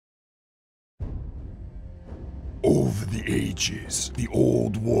Over the ages, the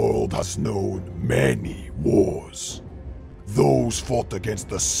old world has known many wars. Those fought against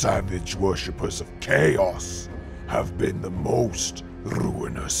the savage worshippers of chaos have been the most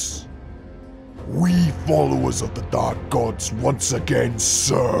ruinous. We followers of the dark gods once again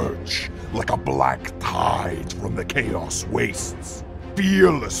surge like a black tide from the chaos wastes.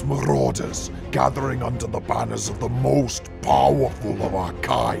 Fearless marauders gathering under the banners of the most powerful of our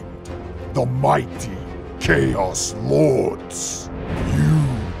kind, the mighty Chaos Lords. You,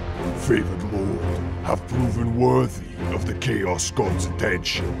 favored Lord, have proven worthy of the Chaos God's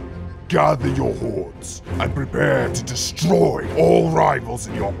attention. Gather your hordes and prepare to destroy all rivals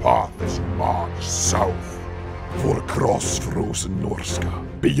in your path as you march south. For across frozen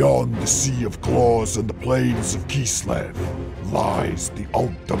Norska, beyond the Sea of Claws and the plains of Kislev, lies the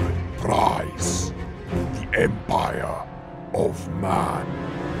ultimate prize, the Empire of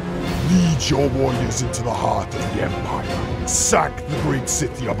Man. Lead your warriors into the heart of the Empire, sack the great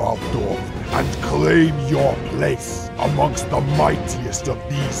city of Aldorf, and claim your place amongst the mightiest of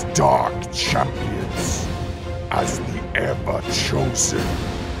these dark champions as the ever-chosen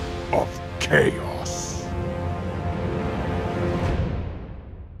of Chaos.